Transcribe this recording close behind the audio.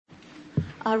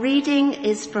Our reading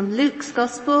is from Luke's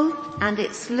Gospel, and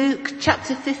it's Luke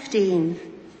chapter 15,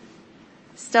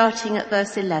 starting at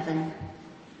verse 11.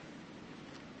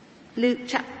 Luke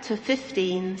chapter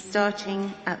 15,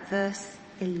 starting at verse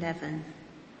 11.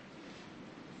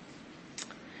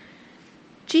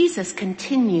 Jesus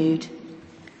continued,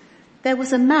 "There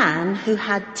was a man who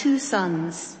had 2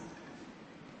 sons.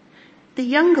 The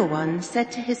younger one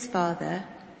said to his father,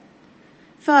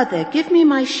 'Father, give me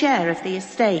my share of the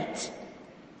estate.'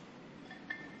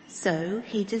 So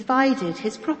he divided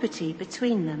his property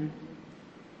between them.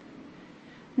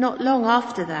 Not long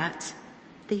after that,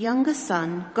 the younger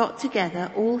son got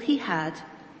together all he had,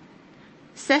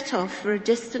 set off for a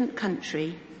distant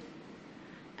country,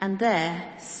 and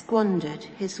there squandered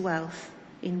his wealth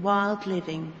in wild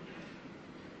living.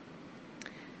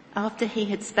 After he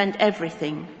had spent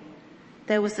everything,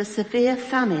 there was a severe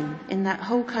famine in that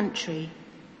whole country,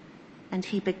 and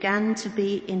he began to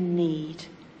be in need.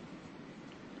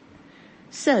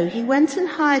 So he went and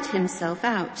hired himself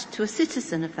out to a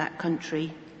citizen of that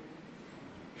country,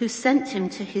 who sent him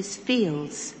to his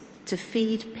fields to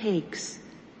feed pigs.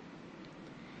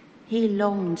 He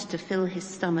longed to fill his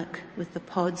stomach with the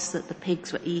pods that the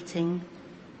pigs were eating,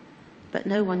 but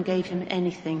no one gave him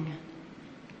anything.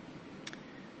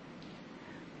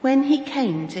 When he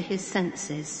came to his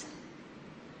senses,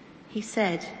 he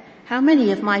said, 'How many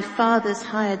of my father's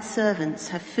hired servants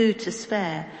have food to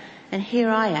spare, and here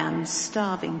I am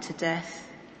starving to death?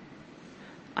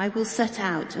 I will set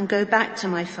out and go back to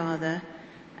my father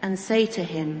and say to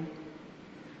him,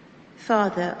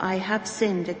 Father, I have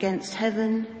sinned against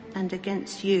heaven and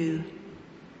against you.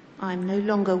 I am no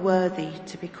longer worthy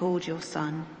to be called your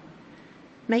son.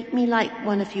 Make me like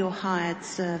one of your hired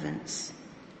servants.'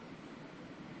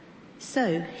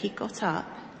 So he got up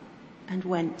and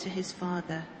went to his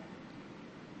father.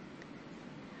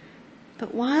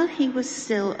 But while he was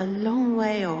still a long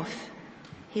way off,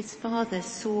 his father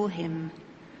saw him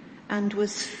and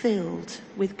was filled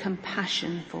with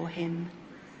compassion for him.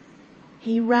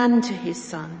 He ran to his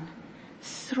son,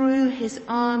 threw his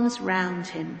arms round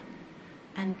him,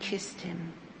 and kissed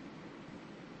him.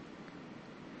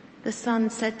 The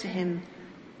son said to him,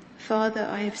 'Father,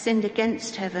 I have sinned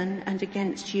against heaven and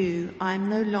against you. I am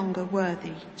no longer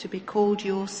worthy to be called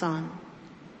your son.'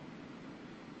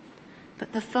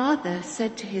 But the father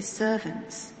said to his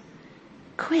servants,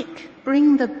 'Quick,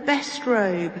 bring the best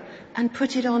robe and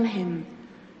put it on him.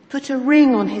 Put a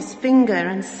ring on his finger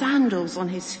and sandals on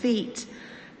his feet.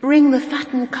 Bring the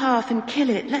fattened calf and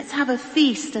kill it. Let's have a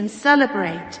feast and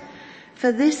celebrate.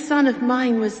 For this son of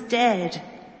mine was dead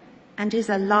and is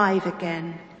alive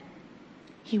again.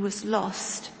 He was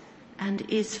lost and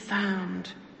is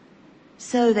found.'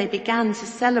 So they began to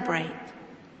celebrate.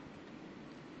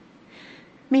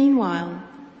 Meanwhile,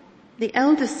 the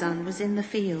elder son was in the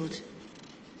field.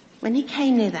 When he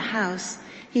came near the house,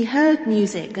 he heard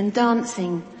music and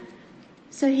dancing.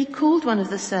 So he called one of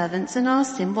the servants and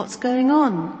asked him, 'What's going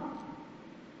on?'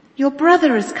 'Your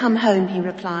brother has come home,' he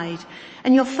replied,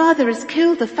 'and your father has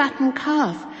killed the fattened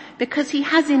calf because he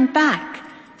has him back,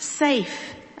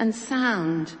 safe and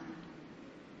sound.'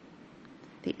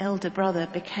 The elder brother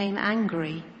became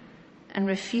angry and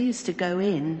refused to go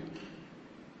in.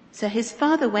 So his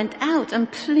father went out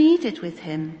and pleaded with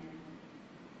him.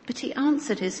 But he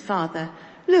answered his father,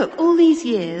 'Look, all these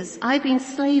years I've been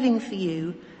slaving for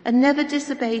you and never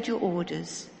disobeyed your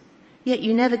orders. Yet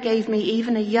you never gave me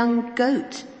even a young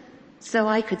goat so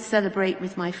I could celebrate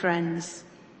with my friends.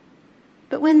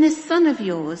 But when this son of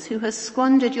yours, who has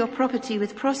squandered your property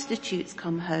with prostitutes,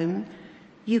 come home,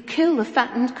 you kill the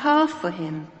fattened calf for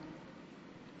him.'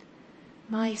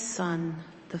 'My son,'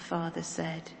 the father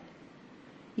said,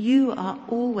 'you are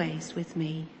always with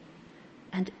me,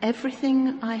 and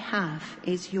everything I have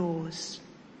is yours.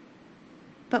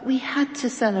 But we had to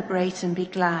celebrate and be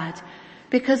glad,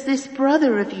 because this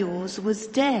brother of yours was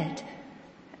dead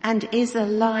and is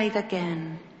alive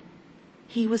again.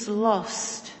 He was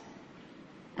lost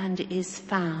and is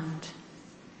found.'"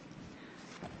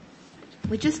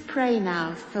 We just pray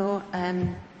now for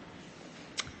Ben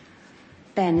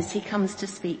as he comes to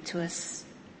speak to us.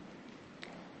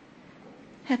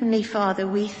 Heavenly Father,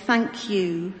 we thank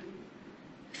you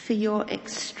for your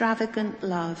extravagant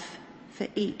love for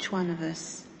each one of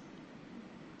us.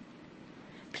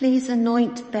 Please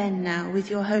anoint Ben now with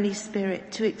your Holy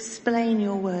Spirit to explain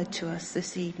your word to us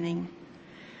this evening.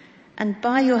 And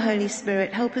by your Holy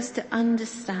Spirit, help us to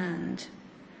understand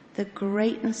the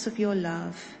greatness of your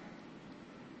love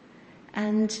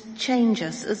and change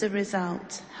us as a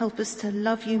result. Help us to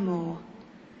love you more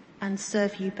and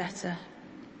serve you better.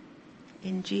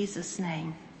 In Jesus'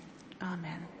 name,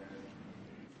 amen.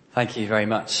 Thank you very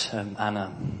much,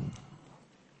 Anna.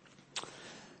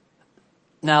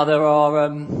 Now, there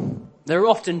are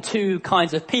often two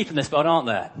kinds of people in this world, aren't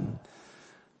there?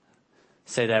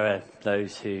 So there are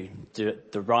those who do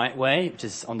it the right way, which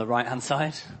is on the right-hand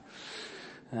side,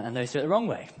 and those who do it the wrong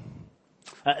way.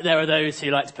 There are those who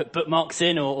like to put bookmarks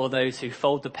in, or those who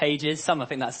fold the pages. I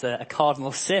think that's a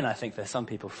cardinal sin, I think, for some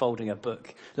people, folding a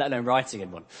book, let alone writing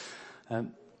in one.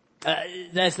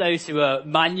 There's those who are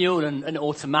manual and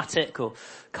automatic, or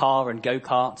car and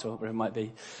go-kart, or whatever it might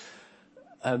be.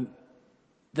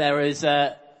 There is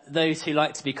those who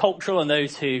like to be cultural and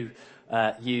those who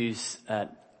use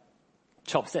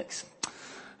chopsticks.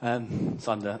 Sorry,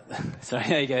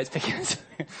 there you go, it's picking us.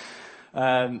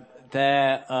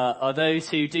 There are those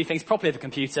who do things properly with the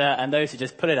computer and those who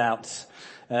just pull it out,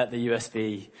 the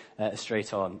USB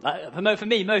straight on. For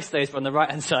me, most of those were on the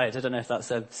right-hand side. I don't know if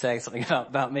that's saying something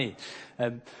about me.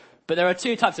 But there are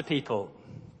two types of people: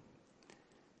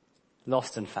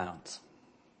 lost and found.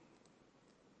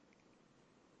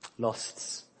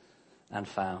 Lost and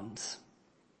found.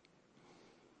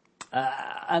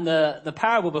 And the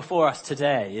parable before us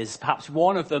today is perhaps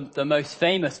one of the most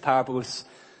famous parables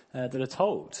that are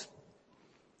told.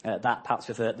 That perhaps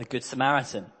with the Good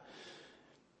Samaritan.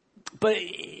 But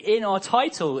in our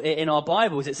title, in our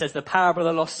Bibles, it says the parable of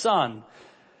the lost son.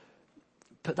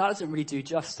 But that doesn't really do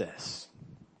justice.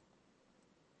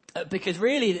 Because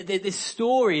really, this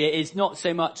story is not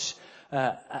so much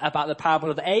about the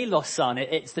parable of a lost son.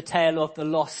 It's the tale of the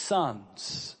lost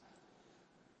sons.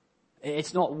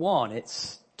 It's not one,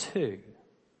 it's two.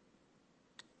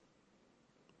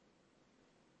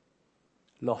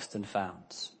 Lost and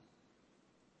found.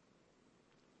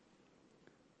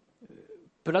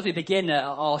 But as we begin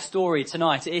our story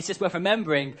tonight, it's just worth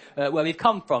remembering where we've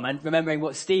come from and remembering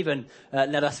what Stephen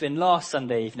led us in last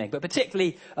Sunday evening. But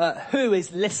particularly who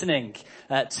is listening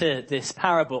to this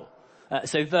parable.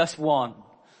 So verse 1.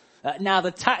 Now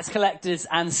the tax collectors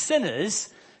and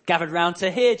sinners gathered round to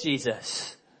hear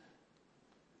Jesus.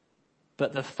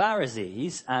 But the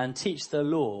Pharisees and teach the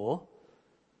law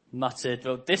muttered,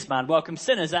 well, this man welcomes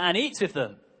sinners and eats with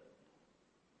them.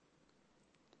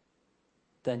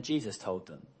 Then Jesus told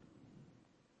them.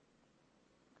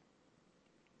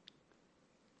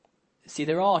 See,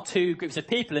 there are two groups of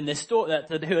people in this story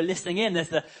who are listening in. There's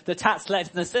the tax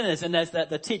collectors and the sinners, and there's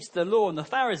the teach the law and the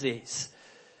Pharisees.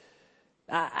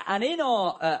 And in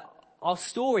our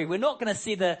story, we're not going to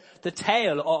see the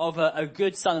tale of a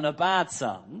good son and a bad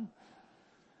son.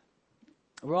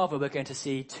 Rather, we're going to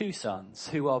see two sons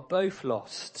who are both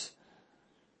lost,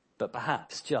 but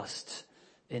perhaps just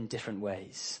in different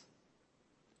ways.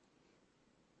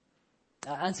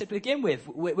 And so to begin with,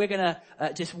 we're going to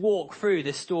just walk through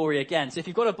this story again. So if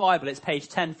you've got a Bible, it's page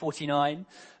 1049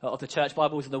 of the church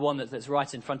Bibles, and the one that's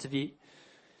right in front of you.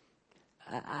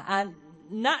 And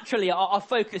naturally, our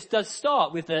focus does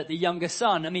start with the younger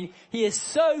son. I mean, he is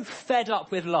so fed up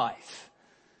with life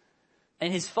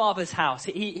in his father's house.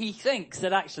 He thinks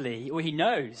that actually, or he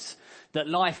knows that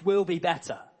life will be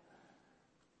better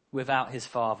without his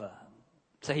father.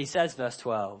 So he says, verse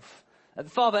 12,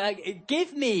 Father,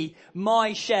 give me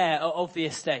my share of the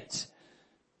estate.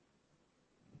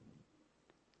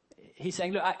 He's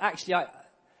saying, look, actually,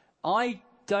 I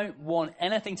don't want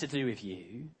anything to do with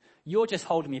you. You're just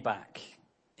holding me back.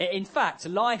 In fact,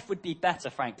 life would be better,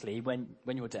 frankly, when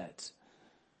you're dead.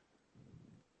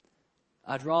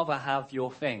 I'd rather have your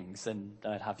things than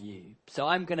I'd have you. So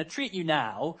I'm going to treat you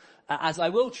now as I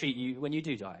will treat you when you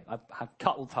do die. I have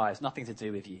cut all ties, nothing to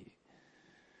do with you.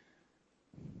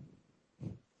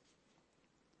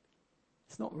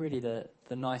 It's not really the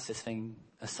nicest thing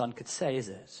a son could say, is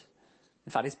it?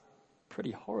 In fact, it's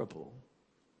pretty horrible.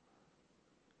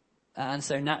 And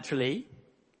so naturally,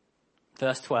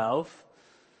 verse 12,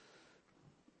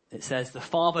 it says, the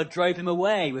father drove him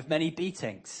away with many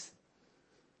beatings.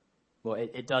 Well,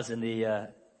 it does in the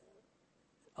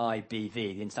IBV,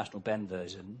 the International Ben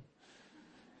version.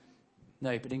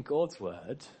 No, but in God's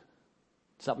word,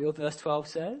 is that what your verse 12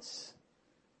 says?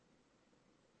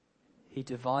 He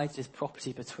divides his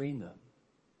property between them.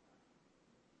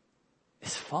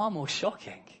 It's far more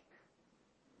shocking.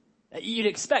 You'd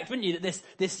expect, wouldn't you, that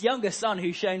this younger son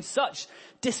who's shown such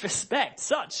disrespect,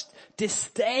 such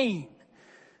disdain,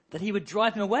 that he would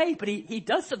drive him away, but he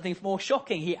does something more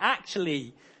shocking. He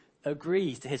actually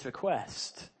agrees to his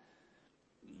request.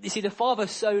 You see, the father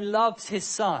so loves his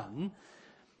son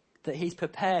that he's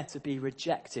prepared to be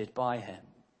rejected by him.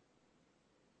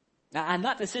 And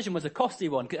that decision was a costly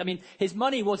one. I mean, his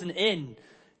money wasn't in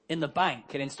the bank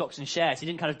and in stocks and shares. He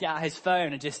didn't kind of get out his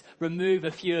phone and just remove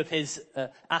a few of his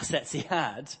assets he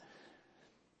had.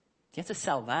 He had to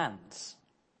sell land.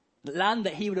 land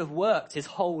that he would have worked his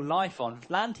whole life on,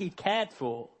 land he'd cared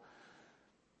for.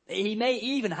 He may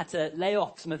even had to lay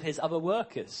off some of his other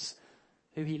workers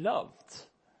who he loved.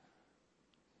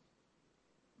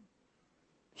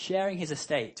 Sharing his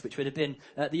estate, which would have been,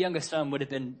 the younger son would have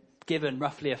been given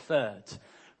roughly a third,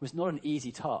 was not an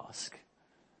easy task.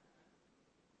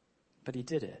 But he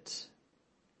did it.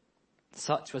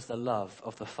 Such was the love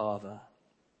of the father.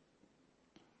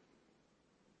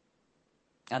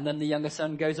 And then the younger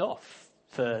son goes off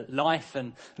for life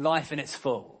and life in its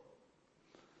full.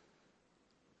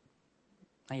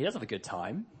 And he does have a good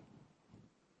time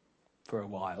for a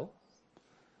while.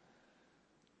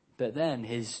 But then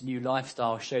his new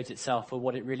lifestyle shows itself for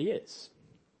what it really is.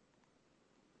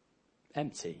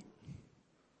 Empty.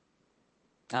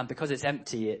 And because it's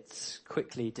empty, it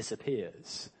quickly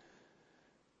disappears.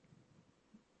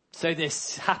 So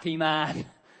this happy man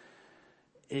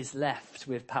is left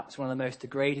with perhaps one of the most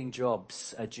degrading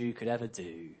jobs a Jew could ever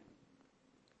do.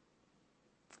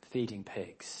 Feeding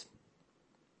pigs.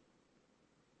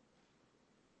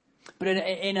 But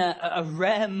in a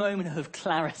rare moment of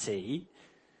clarity,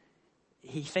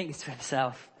 he thinks to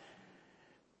himself,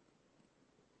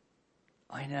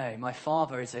 I know, my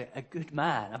father is a good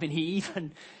man. I mean, he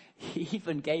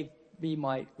even gave me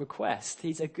my request.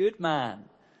 He's a good man.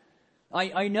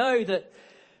 I know that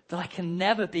I can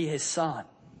never be his son.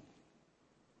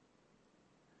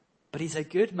 But he's a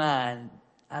good man,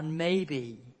 and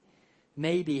maybe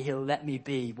he'll let me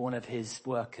be one of his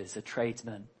workers, a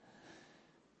tradesman.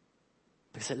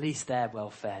 Because at least they're well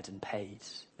fed and paid.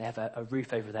 They have a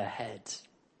roof over their head.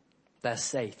 They're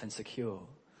safe and secure.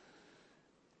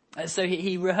 So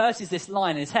he rehearses this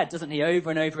line in his head, doesn't he, over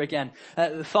and over again.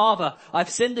 Father, I've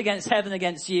sinned against heaven,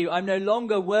 against you. I'm no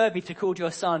longer worthy to be called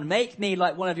your son. Make me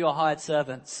like one of your hired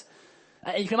servants.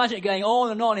 You can imagine it going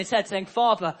on in his head, saying,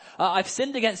 Father, I've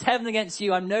sinned against heaven, against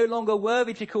you. I'm no longer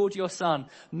worthy to be called your son.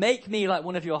 Make me like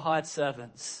one of your hired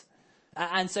servants.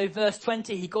 And so verse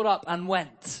 20, he got up and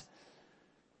went.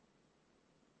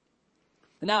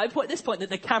 Now, at this point,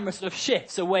 the camera sort of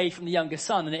shifts away from the younger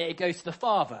son and it goes to the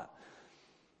father.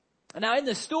 Now, in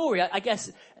the story, I guess,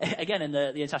 again, in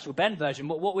the International Ben version,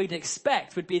 what we'd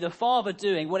expect would be the father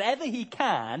doing whatever he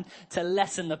can to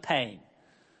lessen the pain.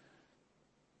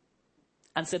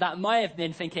 And so that might have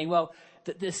been thinking, well,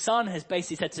 the son has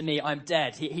basically said to me, I'm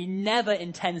dead. He never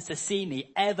intends to see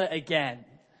me ever again.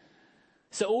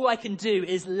 So all I can do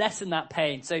is lessen that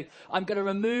pain. So I'm going to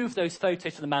remove those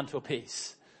photos from the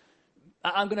mantelpiece.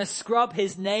 I'm going to scrub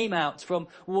his name out from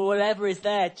whatever is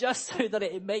there just so that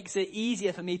it makes it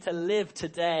easier for me to live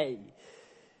today.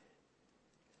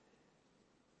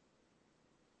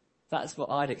 That's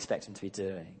what I'd expect him to be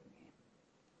doing.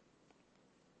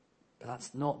 But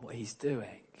that's not what he's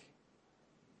doing.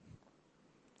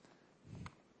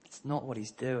 It's not what he's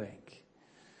doing.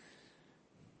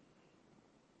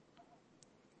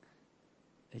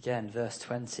 Again, verse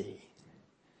 20.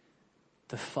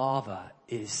 The father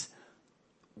is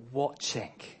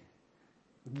watching,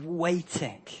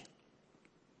 waiting,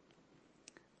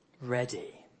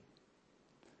 ready.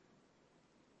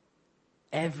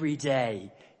 Every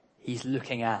day he's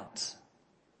looking out.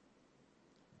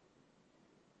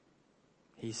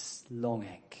 He's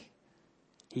longing.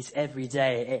 He's every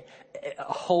day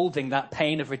holding that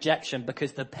pain of rejection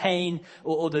because the pain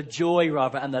or the joy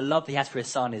rather and the love he has for his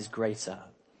son is greater.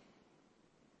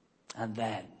 And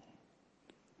then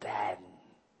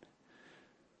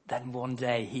one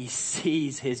day he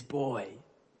sees his boy.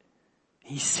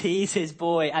 He sees his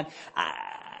boy and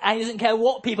he doesn't care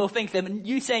what people think of him. And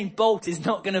Usain Bolt is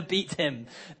not going to beat him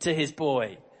to his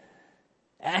boy.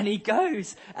 And he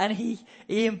goes and he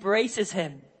embraces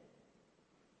him.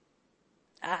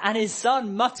 And his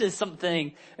son mutters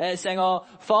something saying, oh,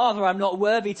 Father, I'm not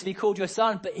worthy to be called your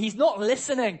son. But he's not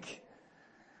listening.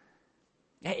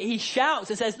 He shouts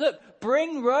and says, look,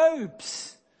 bring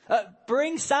robes.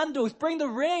 Bring sandals, bring the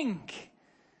ring.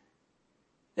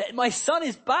 My son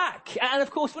is back. And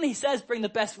of course, when he says bring the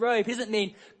best robe, he doesn't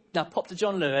mean, now pop to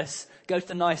John Lewis, go to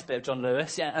the nice bit of John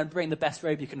Lewis, and bring the best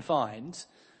robe you can find.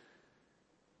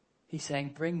 He's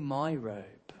saying, bring my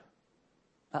robe.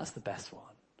 That's the best one.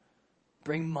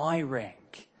 Bring my ring.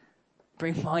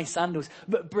 Bring my sandals.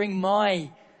 But bring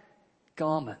my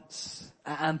garments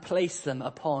and place them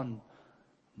upon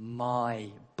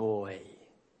my boy.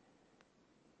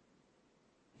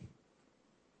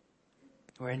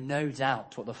 We're in no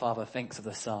doubt what the Father thinks of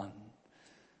the Son.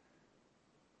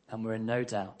 And we're in no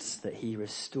doubt that he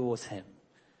restores him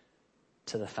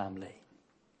to the family.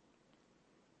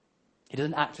 He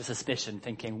doesn't act with suspicion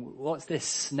thinking, what's this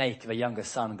snake of a younger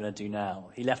son going to do now?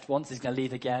 He left once, he's going to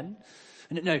leave again.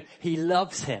 No, he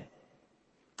loves him.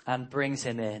 and brings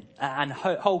him in and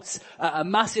holds a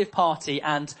massive party,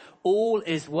 and all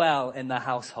is well in the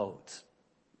household.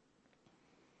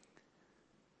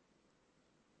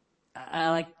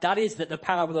 And that is the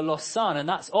parable of the lost son, and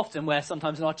that's often where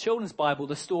sometimes in our children's Bible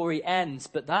the story ends,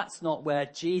 but that's not where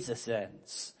Jesus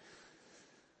ends.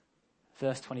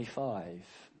 Verse 25.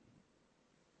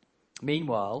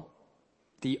 Meanwhile,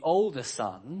 the older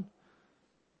son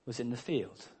was in the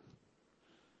field.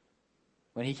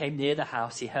 When he came near the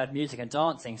house, he heard music and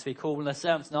dancing, so he called one of the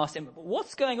servants and asked him,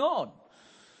 "What's going on?"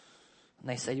 And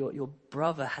they say, your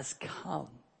brother has come,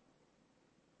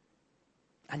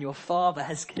 and your father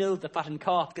has killed the fattened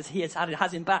calf because he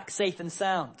has him back safe and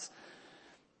sound.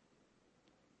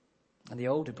 And the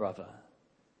older brother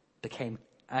became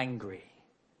angry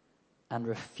and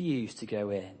refused to go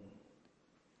in.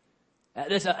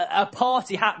 There's a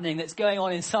party happening that's going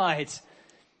on inside.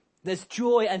 There's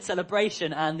joy and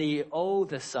celebration, and the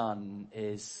older son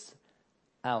is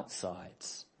outside.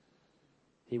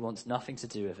 He wants nothing to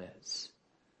do with it.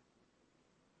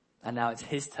 And now it's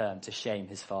his turn to shame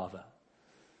his father.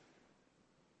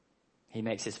 He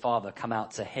makes his father come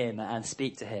out to him and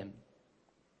speak to him.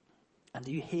 And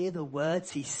do you hear the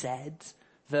words he said?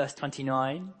 Verse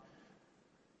 29.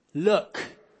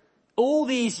 "Look, all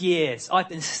these years I've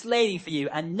been slaving for you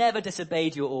and never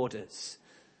disobeyed your orders.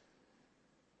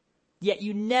 Yet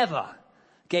you never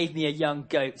gave me a young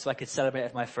goat so I could celebrate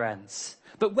with my friends.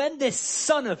 But when this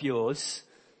son of yours,"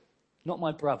 not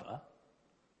my brother,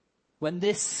 "when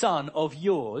this son of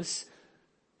yours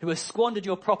who has squandered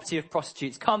your property of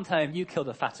prostitutes comes home, you kill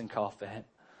the fattened calf for him."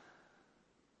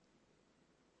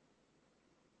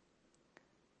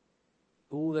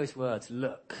 All those words,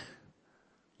 "look,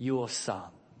 your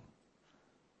son."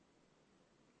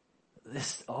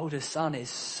 This older son is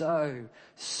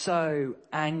so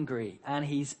angry, and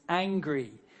he's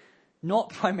angry not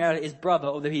primarily at his brother,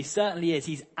 although he certainly is.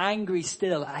 He's angry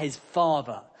still at his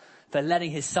father for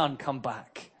letting his son come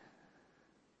back.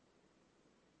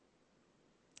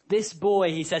 "This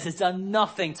boy," he says, "has done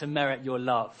nothing to merit your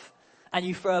love. And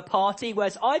you throw a party,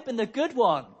 whereas I've been the good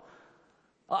one.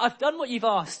 I've done what you've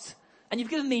asked, and you've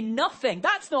given me nothing.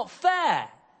 That's not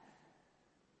fair."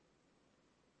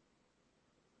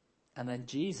 And then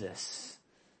Jesus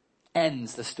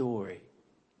ends the story.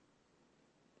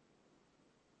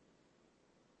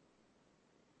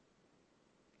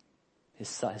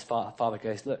 His father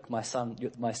goes, "Look, my son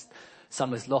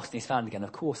was lost and he's found again.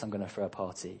 Of course I'm going to throw a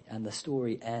party." And the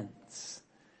story ends.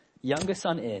 Younger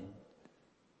son in,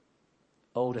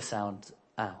 older son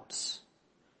out.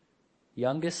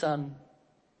 Younger son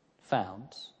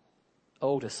found,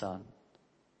 older son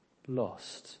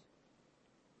lost.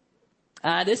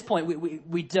 At this point,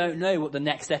 we don't know what the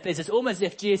next step is. It's almost as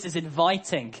if Jesus is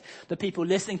inviting the people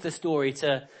listening to the story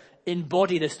to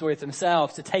embody the story for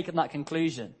themselves, to take on that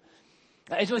conclusion.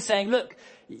 He's always saying, look,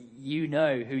 you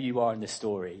know who you are in this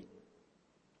story.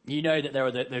 You know that there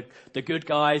are the good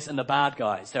guys and the bad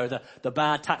guys. There are the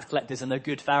bad tax collectors and the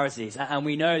good Pharisees. And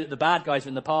we know that the bad guys are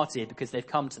in the party because they've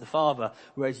come to the Father.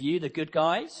 Whereas you, the good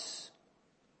guys,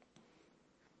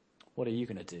 what are you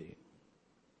going to do?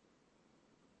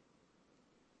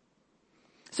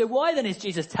 So why then is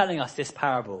Jesus telling us this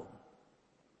parable?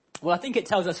 Well, I think it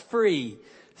tells us three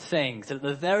things at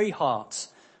the very heart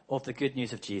of the good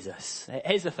news of Jesus.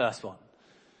 Here's the first one.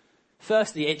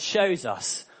 Firstly, it shows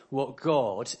us what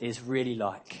God is really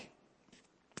like.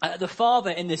 The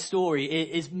Father in this story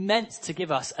is meant to give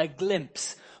us a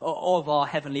glimpse of our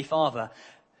Heavenly Father.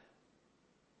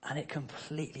 And it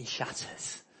completely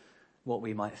shatters what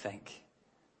we might think.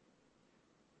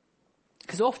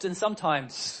 Because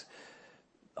sometimes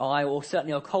I, or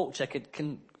certainly our culture,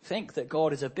 can think that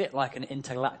God is a bit like an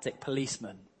intergalactic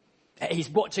policeman. He's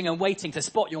watching and waiting to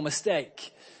spot your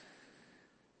mistake.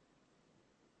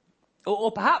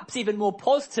 Or perhaps even more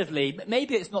positively,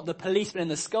 maybe it's not the policeman in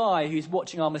the sky who's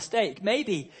watching our mistake.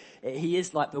 Maybe he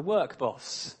is like the work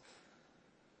boss.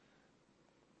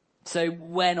 So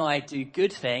when I do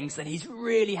good things, then he's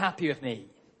really happy with me.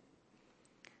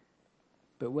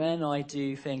 But when I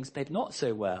do things maybe not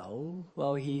so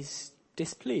well, he's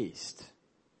displeased,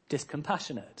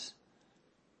 discompassionate.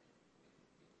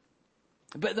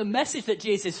 But the message that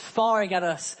Jesus is firing at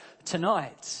us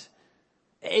tonight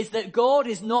is that God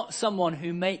is not someone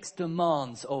who makes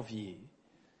demands of you.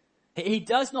 He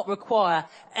does not require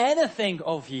anything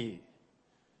of you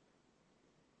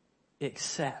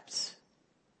except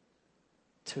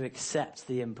to accept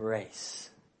the embrace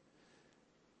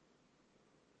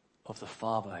of the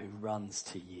Father who runs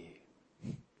to you.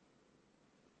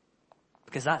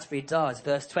 Because that's what he does.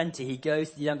 Verse 20, he goes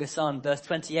to the younger son. Verse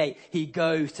 28, he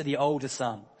goes to the older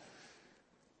son.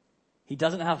 He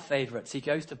doesn't have favorites. He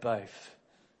goes to both.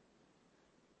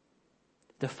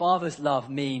 The Father's love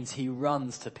means he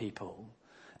runs to people.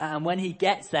 And when he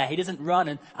gets there, he doesn't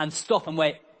run and stop and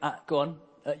wait. Go on.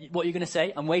 What are you going to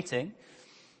say? I'm waiting.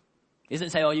 He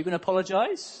doesn't say, are you going to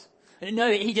apologize? No,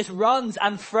 he just runs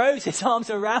and throws his arms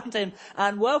around him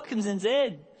and welcomes him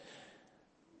in.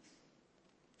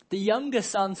 The younger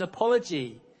son's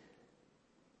apology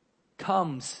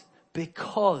comes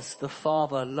because the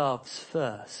Father loves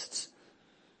first.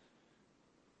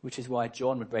 Which is why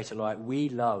John would later write, we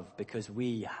love because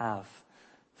we have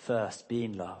first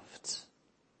been loved.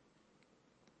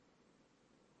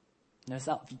 Now, is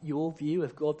that your view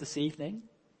of God this evening?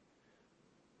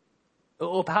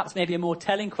 Or perhaps maybe a more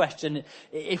telling question,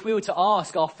 if we were to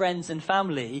ask our friends and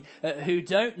family who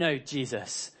don't know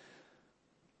Jesus,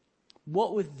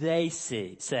 what would they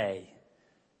say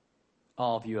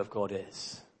our view of God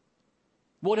is?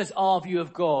 What does our view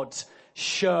of God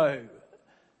show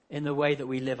in the way that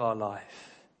we live our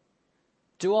life?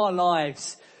 Do our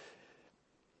lives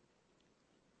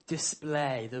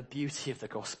display the beauty of the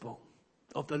gospel,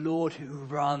 of the Lord who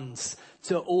runs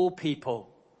to all people?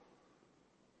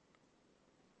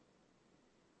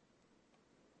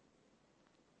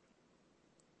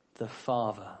 The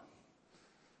Father,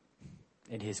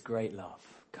 in his great love,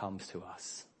 comes to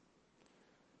us.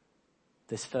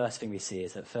 This first thing we see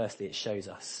is that firstly it shows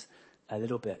us a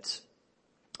little bit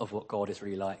of what God is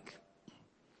really like.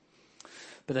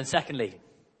 But then secondly,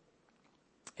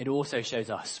 it also shows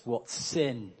us what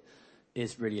sin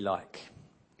is really like.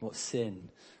 What sin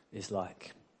is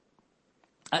like.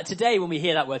 Today, when we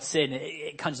hear that word sin,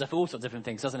 it conjures up all sorts of different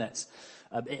things, doesn't it?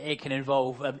 It can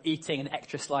involve eating an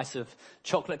extra slice of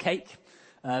chocolate cake,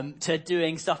 to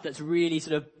doing stuff that's really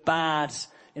sort of bad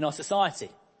in our society.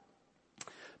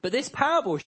 But this parable